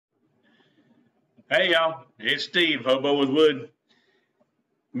Hey y'all, it's Steve, Hobo with Wood.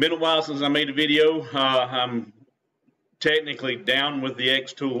 Been a while since I made a video. I'm technically down with the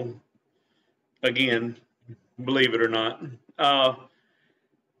X tool again, believe it or not. I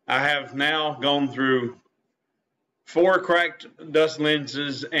have now gone through 4 cracked dust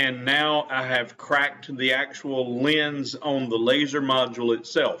lenses, and now I have cracked the actual lens on the laser module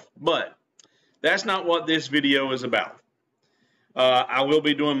itself. But that's not what this video is about. I will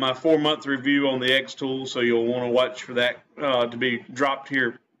be doing my 4-month review on the X tool, so you'll want to watch for that to be dropped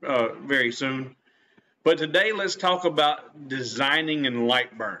here very soon. But today, let's talk about designing in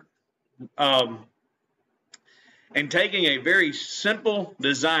LightBurn. And taking a very simple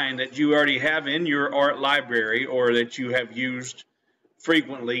design that you already have in your art library or that you have used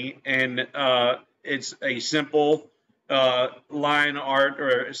frequently, and it's a simple line art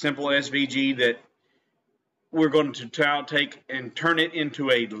or a simple SVG that we're going to take and turn it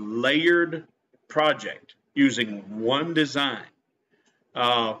into a layered project using one design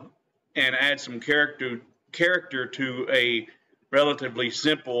and add some character to a relatively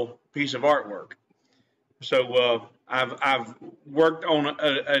simple piece of artwork. So I've worked on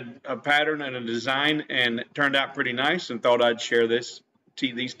a pattern and a design, and it turned out pretty nice, and thought I'd share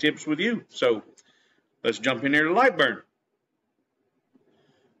these tips with you. So let's jump in here to LightBurn.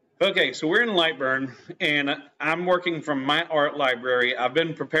 Okay, so we're in LightBurn, and I'm working from my art library. I've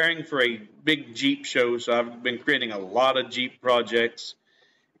been preparing for a big Jeep show, so I've been creating a lot of Jeep projects.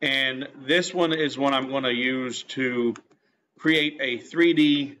 And this one is one I'm going to use to create a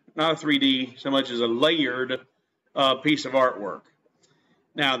 3D, not a 3D so much as a layered piece of artwork.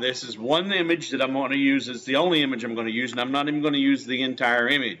 Now, this is one image that I'm going to use. It's the only image I'm going to use, and I'm not even going to use the entire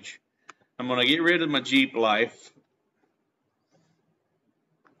image. I'm going to get rid of my Jeep life.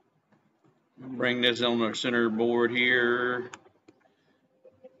 Bring this on our center board here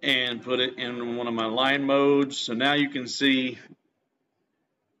and put it in one of my line modes. So now you can see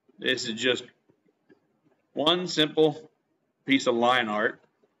this is just one simple piece of line art.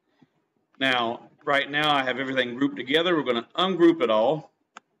 Now, right now I have everything grouped together. We're going to ungroup it all.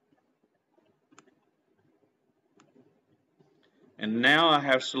 And now I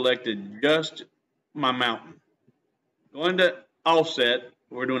have selected just my mountain. Going to offset.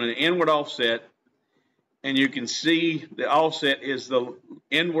 We're doing an inward offset, and you can see the offset is the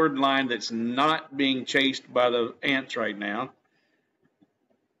inward line that's not being chased by the ants right now.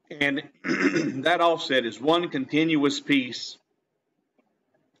 And that offset is one continuous piece.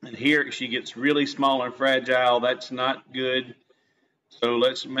 And here she gets really small and fragile. That's not good. So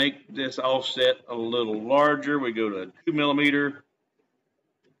let's make this offset a little larger. We go to 2 millimeter.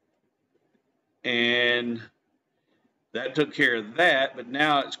 And that took care of that, but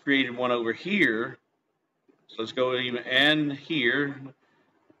now it's created one over here. So let's go even and here.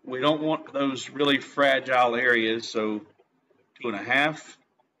 We don't want those really fragile areas, so 2.5.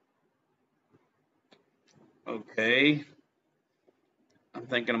 Okay. I'm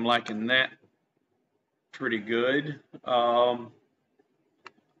thinking I'm liking that pretty good.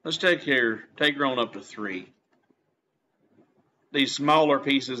 Let's take her on up to 3. These smaller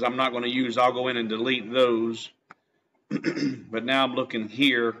pieces I'm not going to use. I'll go in and delete those. But now I'm looking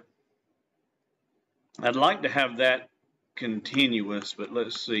here. I'd like to have that continuous, but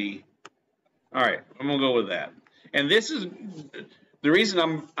let's see. All right, I'm gonna go with that. And this is the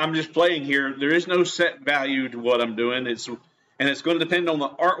reason I'm just playing here. There is no set value to what I'm doing. It's going to depend on the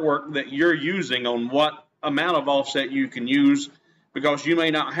artwork that you're using, on what amount of offset you can use, because you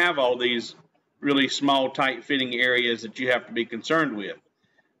may not have all these really small, tight-fitting areas that you have to be concerned with.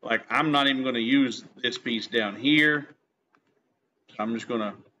 Like, I'm not even going to use this piece down here. I'm just going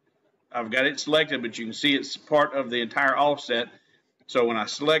to, I've got it selected, but you can see it's part of the entire offset. So when I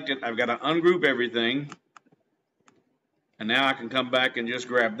select it, I've got to ungroup everything. And now I can come back and just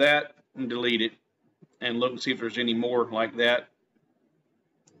grab that and delete it and look and see if there's any more like that.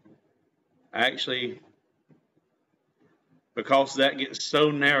 Actually, because that gets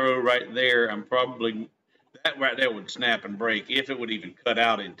so narrow right there, I'm probably, that right there would snap and break if it would even cut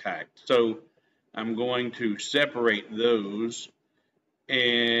out intact. So I'm going to separate those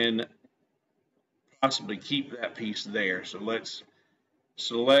and possibly keep that piece there. So let's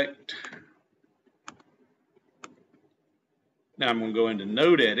select. Now I'm going to go into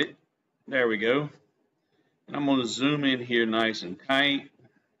Node Edit. There we go. And I'm going to zoom in here nice and tight.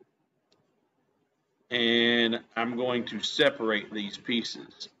 And I'm going to separate these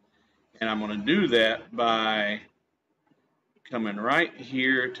pieces. And I'm going to do that by coming right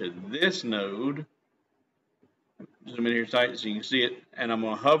here to this node. Zoom in here tight so you can see it, and I'm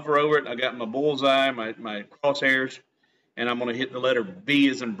going to hover over it. I got my bullseye, my crosshairs, and I'm going to hit the letter B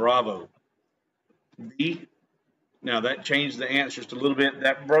as in Bravo. B. Now that changed the answer just a little bit.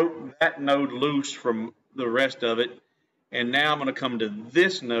 That broke that node loose from the rest of it. And now I'm going to come to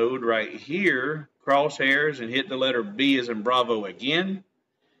this node right here, crosshairs, and hit the letter B as in Bravo again.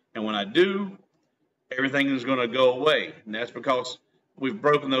 And when I do, everything is going to go away. And that's because we've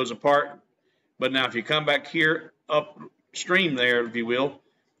broken those apart. But now if you come back here upstream there, if you will,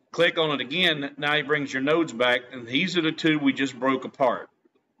 click on it again, now he brings your nodes back, and these are the two we just broke apart.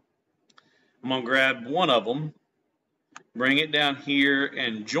 I'm going to grab one of them, bring it down here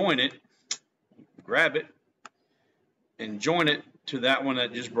and join it, grab it, and join it to that one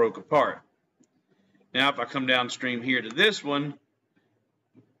that just broke apart. Now if I come downstream here to this one,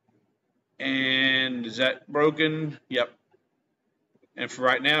 and is that broken? Yep. And for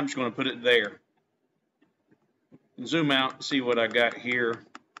right now, I'm just going to put it there. Zoom out and see what I got here.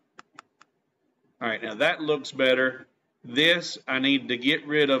 All right, now that looks better. This, I need to get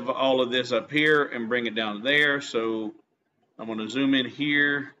rid of all of this up here and bring it down there. So I'm going to zoom in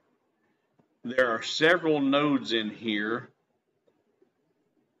here. There are several nodes in here.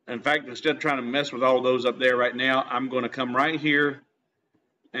 In fact, instead of trying to mess with all those up there right now, I'm going to come right here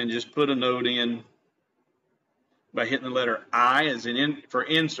and just put a node in by hitting the letter I as in for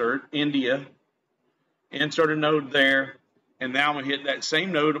insert, India. Insert a node there. And now I'm going to hit that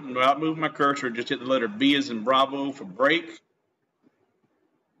same node without moving my cursor. Just hit the letter B as in Bravo for break.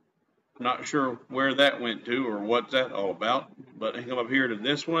 Not sure where that went to or what's that all about. But I come up here to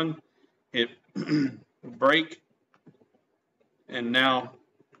this one. Hit break. And now,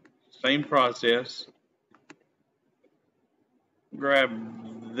 same process. Grab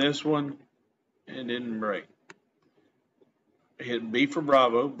this one and then break. Hit B for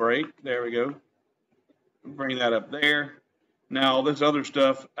Bravo, break. There we go. Bring that up there. Now all this other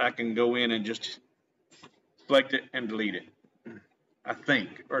stuff, I can go in and just select it and delete it, I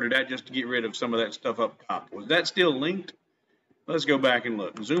think. Or did that just get rid of some of that stuff up top? Was that still linked? Let's go back and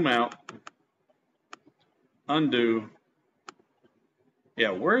look. Zoom out. Undo.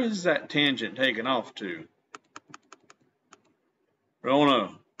 Yeah, where is that tangent taken off to? I don't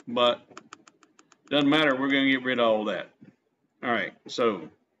know, but doesn't matter. We're going to get rid of all that. All right, so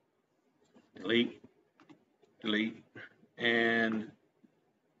delete, delete, and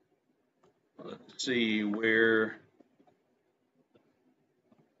let's see where.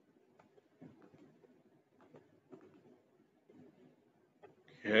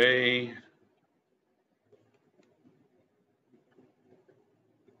 Okay.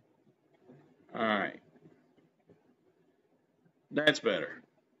 All right. That's better.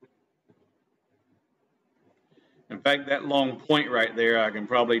 In fact, that long point right there, I can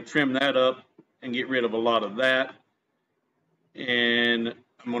probably trim that up and get rid of a lot of that. And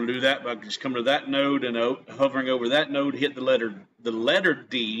I'm going to do that by just coming to that node and hovering over that node, hit the letter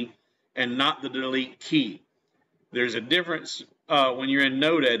D and not the delete key. There's a difference when you're in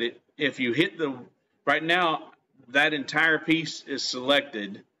node edit. If you hit right now, that entire piece is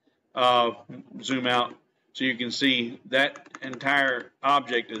selected. Zoom out so you can see that entire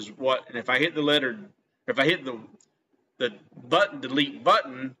object is what, and if I hit the button, delete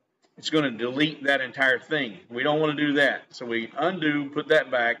button, it's going to delete that entire thing. We don't want to do that. So we undo, put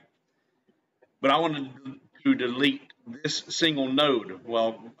that back. But I want to delete this single node.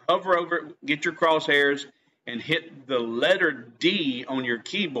 Well, hover over it, get your crosshairs, and hit the letter D on your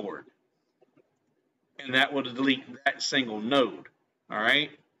keyboard. And that will delete that single node. All right?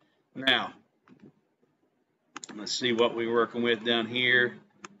 Now, let's see what we're working with down here.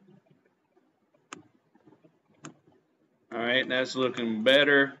 All right, that's looking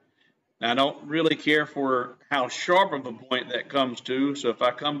better. Now, I don't really care for how sharp of a point that comes to. So if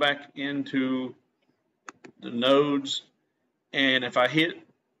I come back into the nodes, and if I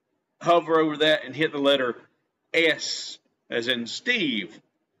hover over that and hit the letter S, as in Steve,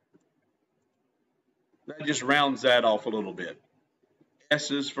 that just rounds that off a little bit.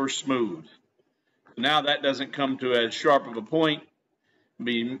 S is for smooth. Now that doesn't come to as sharp of a point.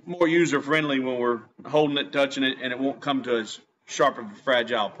 Be more user-friendly when we're holding it, touching it, and it won't come to as sharp of a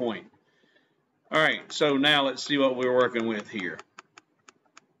fragile point. All right, so now let's see what we're working with here.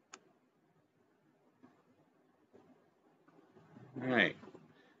 All right,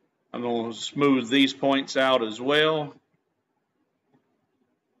 I'm going to smooth these points out as well.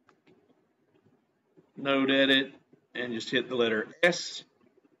 Node edit, and just hit the letter S.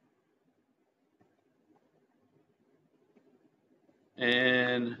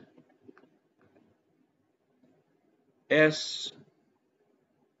 And S,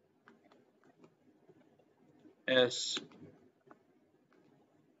 S,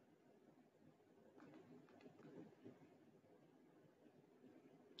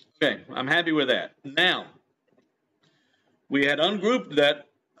 Okay, I'm happy with that. Now, we had ungrouped that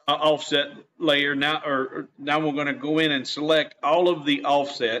offset layer. Now we're going to go in and select all of the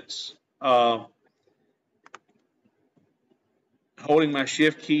offsets, holding my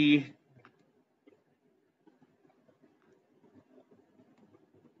shift key.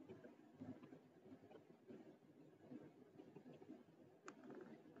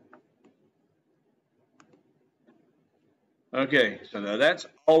 Okay, so now that's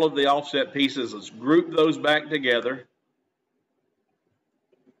all of the offset pieces. Let's group those back together,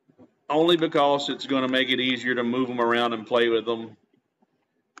 only because it's going to make it easier to move them around and play with them.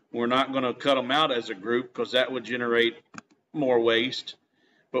 We're not going to cut them out as a group because that would generate more waste.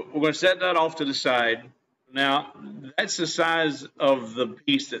 But we're going to set that off to the side. Now, that's the size of the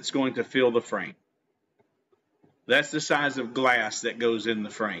piece that's going to fill the frame. That's the size of glass that goes in the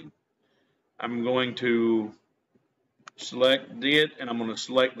frame. I'm going to select it, and I'm going to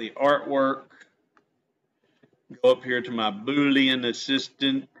select the artwork. Go up here to my Boolean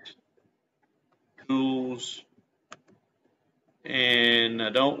Assistant tools. And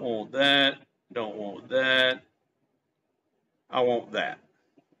I don't want that, don't want that, I want that.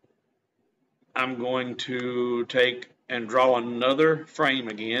 I'm going to take and draw another frame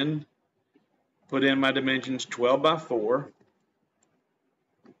again, put in my dimensions 12 by 4.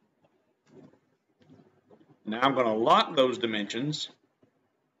 Now I'm going to lock those dimensions,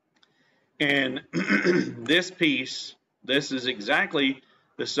 and this piece, this is exactly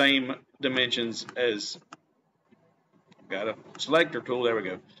the same dimensions as, got a selector tool, there we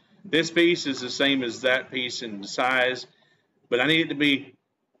go. This piece is the same as that piece in size, but I need it to be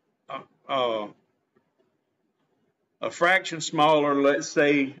a fraction smaller, let's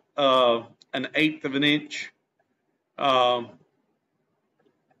say an 1/8 of an inch.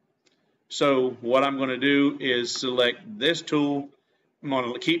 So what I'm going to do is select this tool. I'm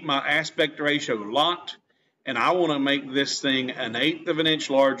going to keep my aspect ratio locked, and I want to make this thing an 1/8 of an inch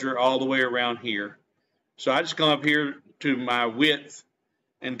larger all the way around here. So I just come up here to my width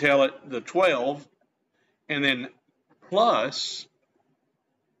and tell it the 12, and then plus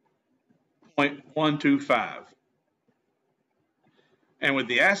 0.125. And with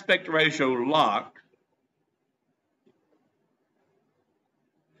the aspect ratio locked,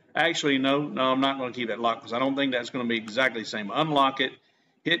 actually, no, I'm not going to keep that locked because I don't think that's going to be exactly the same. Unlock it,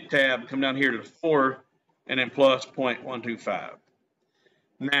 hit tab, come down here to 4, and then plus 0.125.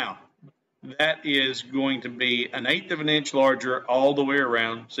 Now, that is going to be an 1/8 of an inch larger all the way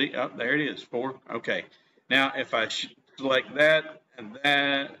around. See, oh, there it is, 4. Okay. Now, if I select that and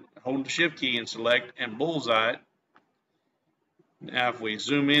that, hold the shift key and select and bullseye it. Now, if we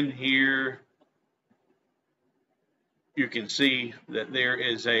zoom in here, you can see that there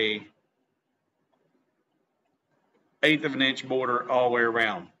is a 1/8 of an inch border all the way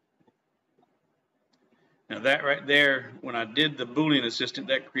around. Now that right there, when I did the Boolean Assistant,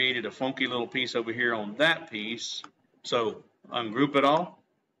 that created a funky little piece over here on that piece. So ungroup it all.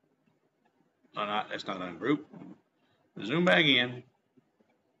 Oh, that's not ungroup. Zoom back in.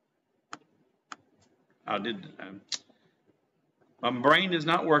 My brain is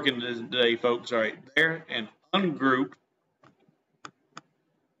not working today, folks. All right, there, and ungroup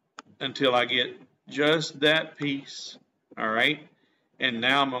until I get just that piece. All right, and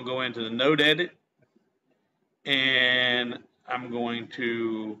now I'm going to go into the node edit, and I'm going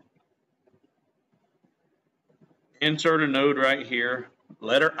to insert a node right here,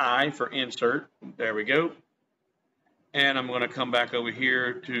 letter I for insert. There we go. And I'm going to come back over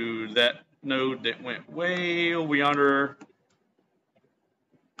here to that node that went way over yonder.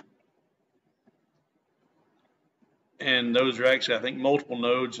 And those are actually, I think, multiple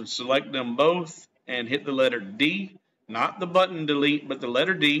nodes, and select them both and hit the letter D, not the button delete, but the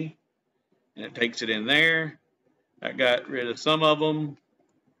letter D, and it takes it in there. I got rid of some of them.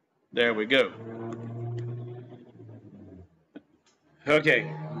 There we go.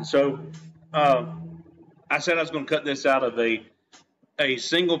 Okay, so I said I was going to cut this out of a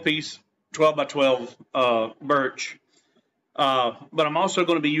single piece 12 by 12 birch, but I'm also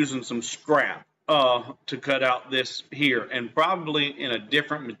going to be using some scrap to cut out this here, and probably in a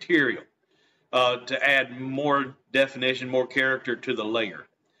different material to add more definition, more character to the layer.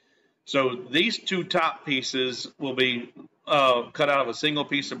 So these two top pieces will be cut out of a single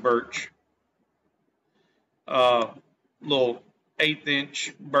piece of birch, little 1/8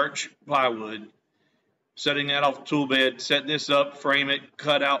 inch birch plywood. Setting that off the tool bed, set this up, frame it,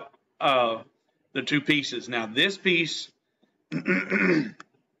 cut out the two pieces. Now this piece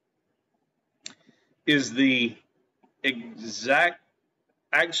is the exact,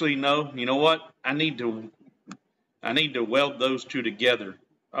 actually no, you know what? I need to weld those two together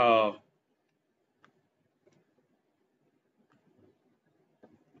And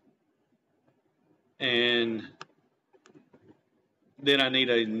then I need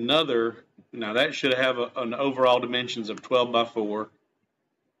another. Now that should have an overall dimensions of 12 by 4.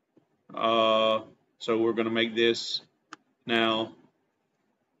 So we're going to make this now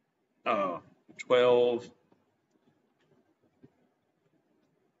 12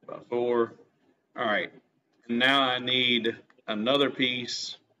 by 4. All right. And now I need another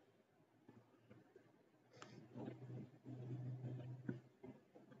piece.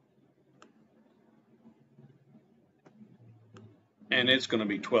 And it's going to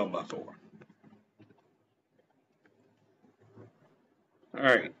be 12 by 4. All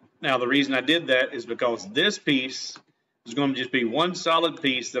right. Now the reason I did that is because this piece is going to just be one solid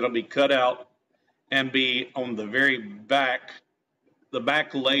piece that'll be cut out and be on the very back, the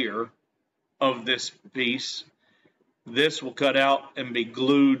back layer of this piece. This will cut out and be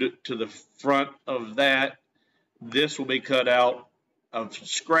glued to the front of that. This will be cut out of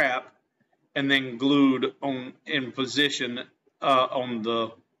scrap and then glued on in position on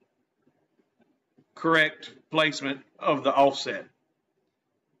the correct placement of the offset.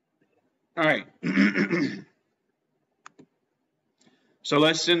 All right. So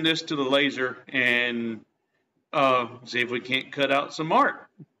let's send this to the laser and see if we can't cut out some art.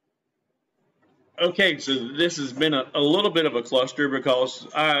 Okay, so this has been a little bit of a cluster because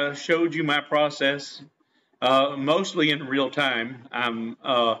I showed you my process mostly in real time. I'm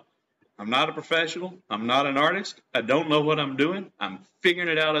not a professional. I'm not an artist. I don't know what I'm doing. I'm figuring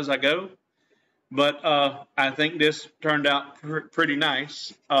it out as I go. But I think this turned out pretty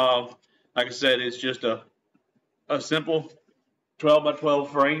nice. Like I said, it's just a simple 12 by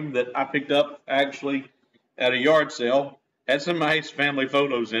 12 frame that I picked up actually at a yard sale. Had some nice family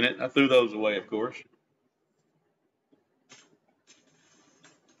photos in it. I threw those away, of course.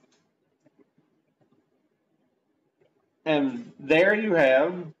 And there you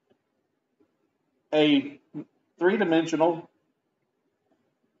have a three-dimensional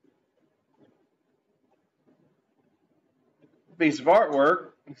piece of artwork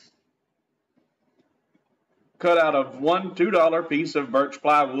cut out of one $2 piece of birch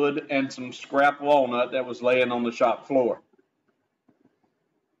plywood and some scrap walnut that was laying on the shop floor.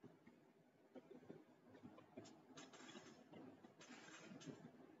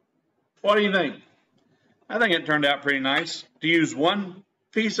 What do you think? I think it turned out pretty nice to use one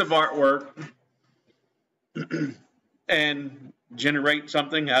piece of artwork and generate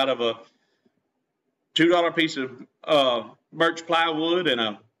something out of a $2 piece of birch plywood and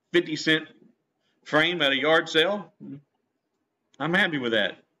a 50-cent frame at a yard sale. I'm happy with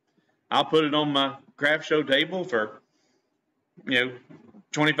that. I'll put it on my craft show table for,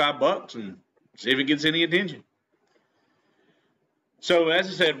 25 bucks and see if it gets any attention. So as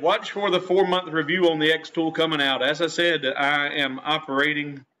I said, watch for the 4-month review on the X tool coming out. As I said, I am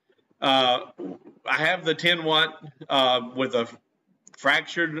operating, I have the 10 watt with a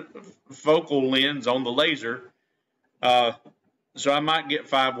fractured focal lens on the laser. So I might get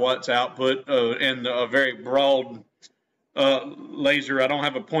 5 watts output and a very broad laser. I don't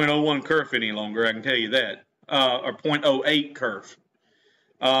have a 0.01 kerf any longer, I can tell you that, or 0.08 kerf.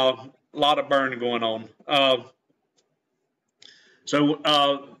 A lot of burn going on. So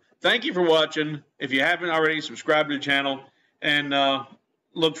thank you for watching. If you haven't already, subscribe to the channel and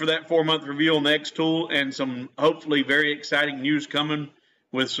look for that 4-month review on the X tool and some hopefully very exciting news coming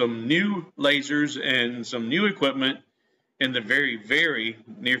with some new lasers and some new equipment in the very, very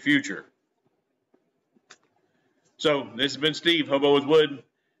near future. So this has been Steve, Hobo with Wood.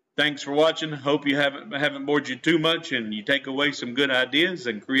 Thanks for watching. Hope you haven't bored you too much and you take away some good ideas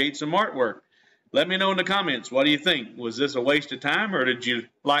and create some artwork. Let me know in the comments, what do you think? Was this a waste of time or did you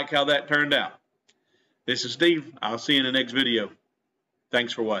like how that turned out? This is Steve. I'll see you in the next video.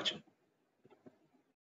 Thanks for watching.